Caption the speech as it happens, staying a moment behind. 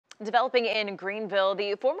Developing in Greenville,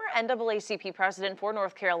 the former NAACP president for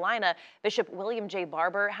North Carolina, Bishop William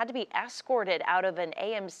Barber, had to be escorted out of an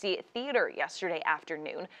AMC theater yesterday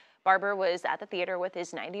afternoon. Barber was at the theater with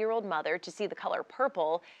his 90-year-old mother to see The Color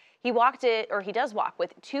Purple. He does walk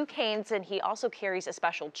with two canes, and he also carries a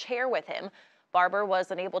special chair with him. Barber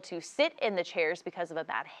was unable to sit in the chairs because of a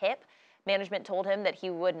bad hip. Management told him that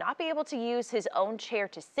he would not be able to use his own chair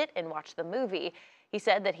to sit and watch the movie. He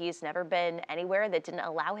said that he's never been anywhere that didn't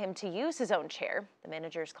allow him to use his own chair. The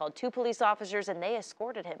managers called 2 police officers and they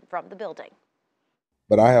escorted him from the building.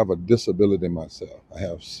 But I have a disability myself. I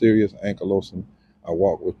have serious ankylosing. I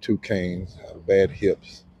walk with 2 canes, I have bad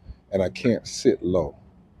hips, and I can't sit low.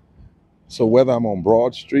 So whether I'm on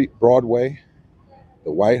Broadway,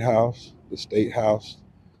 the White House, the State House,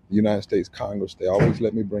 the United States Congress, they always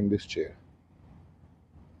let me bring this chair.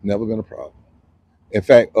 Never been a problem. In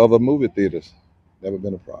fact, other movie theaters, never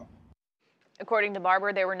been a problem. According to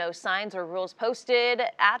Barber, there were no signs or rules posted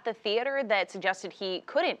at the theater that suggested he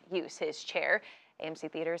couldn't use his chair.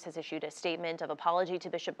 AMC Theaters has issued a statement of apology to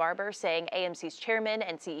Bishop Barber, saying AMC's chairman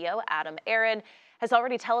and CEO, Adam Aron, has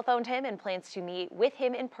already telephoned him and plans to meet with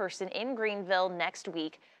him in person in Greenville next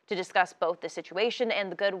week to discuss both the situation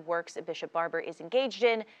and the good works Bishop Barber is engaged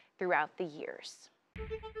in throughout the years.